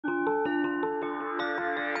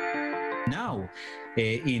Now,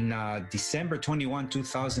 in December 21,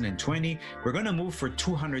 2020, we're going to move for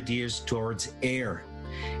 200 years towards air.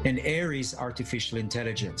 And air is artificial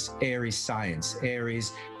intelligence, air is science, air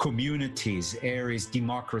is communities, air is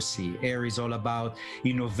democracy, air is all about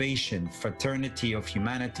innovation, fraternity of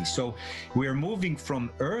humanity. So we're moving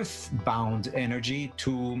from earth-bound energy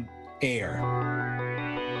to air.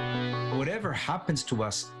 Whatever happens to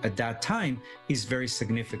us at that time is very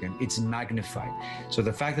significant. It's magnified. So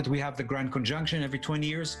the fact that we have the grand conjunction every 20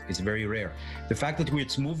 years is very rare. The fact that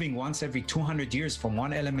it's moving once every 200 years from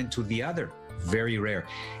one element to the other, very rare.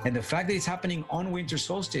 And the fact that it's happening on winter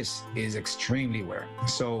solstice is extremely rare.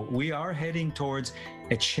 So we are heading towards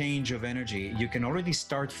a change of energy. You can already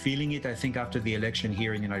start feeling it, I think, after the election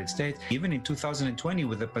here in the United States. Even in 2020,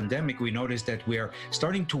 with the pandemic, we noticed that we are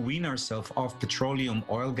starting to wean ourselves off petroleum,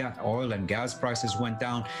 oil and gas prices went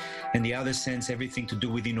down. And the other sense, everything to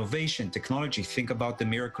do with innovation, technology. Think about the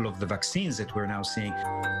miracle of the vaccines that we're now seeing.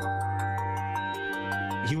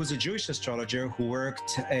 He was a Jewish astrologer who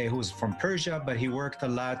was from Persia, but he worked a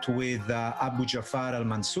lot with Abu Jafar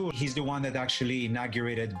al-Mansur. He's the one that actually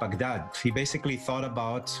inaugurated Baghdad. He basically thought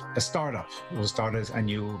about a startup. We'll start a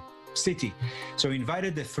new city. So he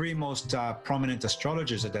invited the three most prominent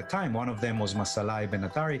astrologers at that time, one of them was Masalai Ben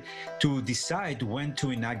Atari, to decide when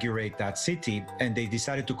to inaugurate that city. And they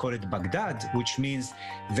decided to call it Baghdad, which means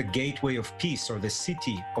the gateway of peace or the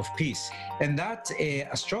city of peace. And that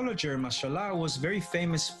astrologer, mashallah, was very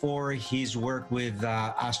famous for his work with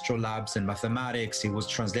astrolabs and mathematics. He was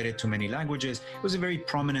translated to many languages. He was a very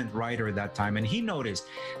prominent writer at that time. And he noticed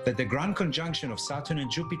that the grand conjunction of Saturn and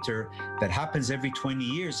Jupiter that happens every 20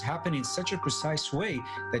 years happen in such a precise way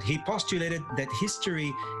that he postulated that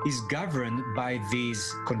history is governed by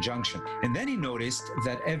these conjunctions. And then he noticed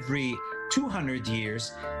that every 200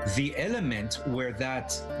 years, the element where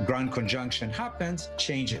that grand conjunction happens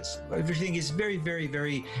changes. Everything is very, very,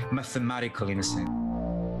 very mathematical in a sense.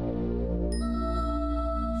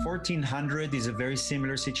 1400 is a very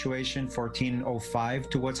similar situation, 1405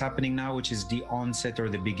 to what's happening now, which is the onset or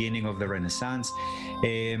the beginning of the Renaissance.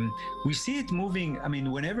 We see it moving. I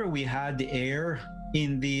mean, whenever we had the air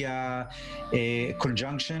in the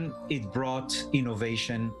conjunction, it brought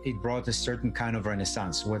innovation. It brought a certain kind of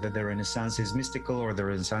Renaissance, whether the Renaissance is mystical or the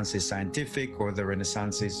Renaissance is scientific or the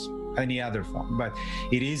Renaissance is any other form, but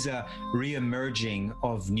it is a re-emerging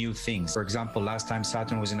of new things. For example, last time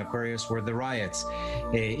Saturn was in Aquarius were the riots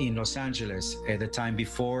in Los Angeles. At the time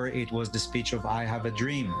before, it was the speech of I Have a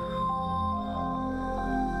Dream.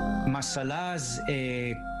 Masalah's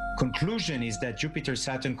conclusion is that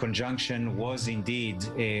Jupiter-Saturn conjunction was indeed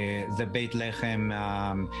the Beit Lechem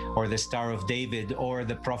or the Star of David or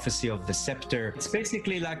the prophecy of the scepter. It's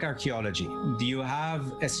basically like archaeology. You have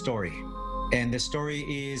a story. And the story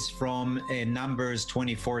is from Numbers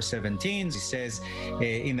 24:17. It says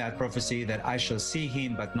in that prophecy that I shall see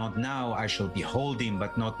him, but not now. I shall behold him,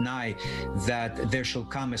 but not nigh. That there shall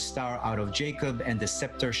come a star out of Jacob, and the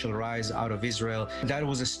scepter shall rise out of Israel. That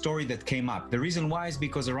was a story that came up. The reason why is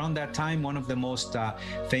because around that time, one of the most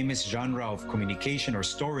famous genre of communication or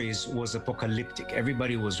stories was apocalyptic.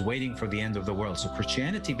 Everybody was waiting for the end of the world. So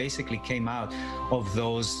Christianity basically came out of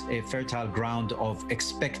those fertile ground of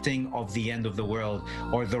expecting of the end of the world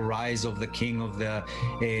or the rise of the king of the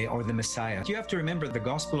or the Messiah. You have to remember the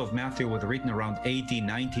Gospel of Matthew was written around 80,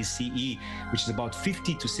 90 CE, which is about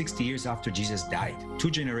 50 to 60 years after Jesus died, 2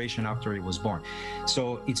 generations after he was born.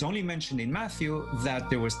 So it's only mentioned in Matthew that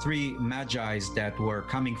there was 3 magi's that were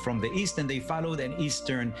coming from the east and they followed an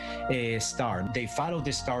eastern star. They followed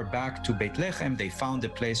the star back to Beit Lechem. They found the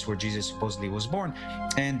place where Jesus supposedly was born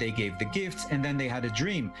and they gave the gifts, and then they had a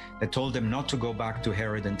dream that told them not to go back to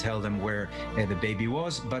Herod and tell them where the baby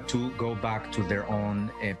was, but to go back to their own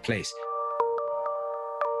place.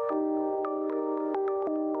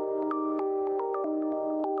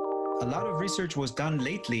 A lot of research was done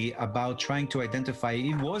lately about trying to identify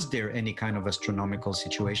was there any kind of astronomical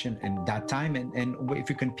situation in that time, and if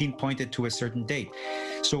you can pinpoint it to a certain date.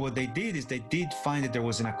 So what they did is they did find that there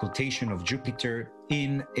was an occultation of Jupiter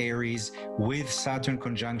in Aries with Saturn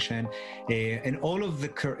conjunction, and all of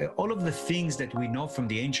the things that we know from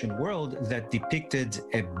the ancient world that depicted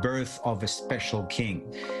a birth of a special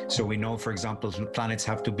king. So we know, for example, planets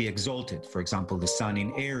have to be exalted. For example, the Sun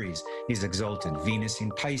in Aries is exalted, Venus in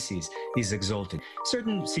Pisces is exalted.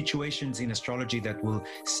 Certain situations in astrology that will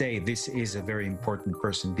say this is a very important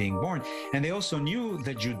person being born. And they also knew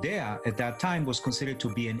that Judea at that time was considered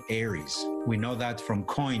to be an Aries. We know that from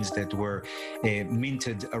coins that were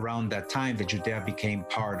minted around that time, that Judea became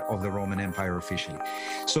part of the Roman Empire officially.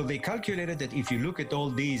 So they calculated that if you look at all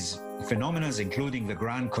these phenomena, including the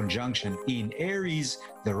grand conjunction in Aries,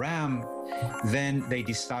 the Ram, then they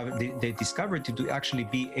discovered it to actually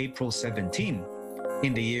be April 17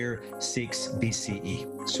 in the year 6 BCE.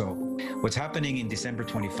 So what's happening in December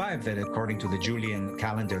 25, that according to the Julian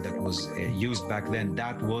calendar that was used back then,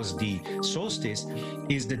 that was the solstice,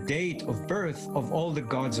 is the date of birth of all the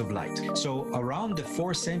gods of light. So around the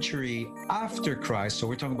 4th century after Christ, so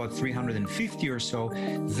we're talking about 350 or so,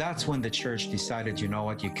 that's when the church decided, you know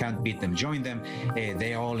what, you can't beat them, join them.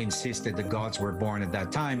 They all insisted the gods were born at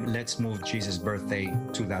that time. Let's move Jesus' birthday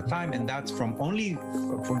to that time. And that's from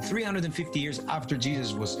 350 years after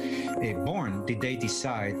Jesus was born, did they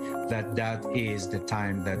decide that that is the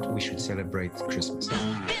time that we should celebrate Christmas.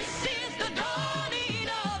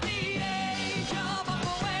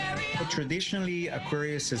 Traditionally,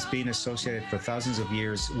 Aquarius has been associated for thousands of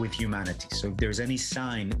years with humanity. So if there's any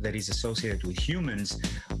sign that is associated with humans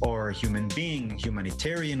or human being,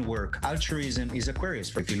 humanitarian work, altruism, is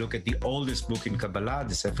Aquarius. If you look at the oldest book in Kabbalah,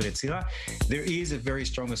 the Sefer Yetzirah, there is a very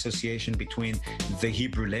strong association between the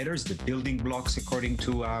Hebrew letters, the building blocks according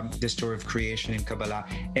to the story of creation in Kabbalah,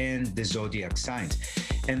 and the zodiac signs.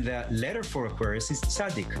 And the letter for Aquarius is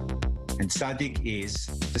Tzaddik, and Tzaddik is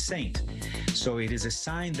the saint. So it is a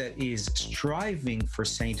sign that is striving for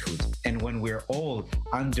sainthood. And when we're all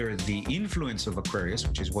under the influence of Aquarius,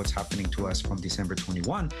 which is what's happening to us from December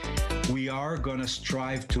 21, we are going to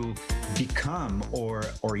strive to become or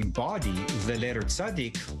embody the letter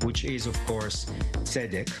Tzaddik, which is, of course,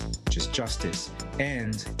 Tzedek, which is justice,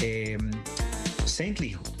 and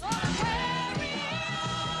saintlyhood.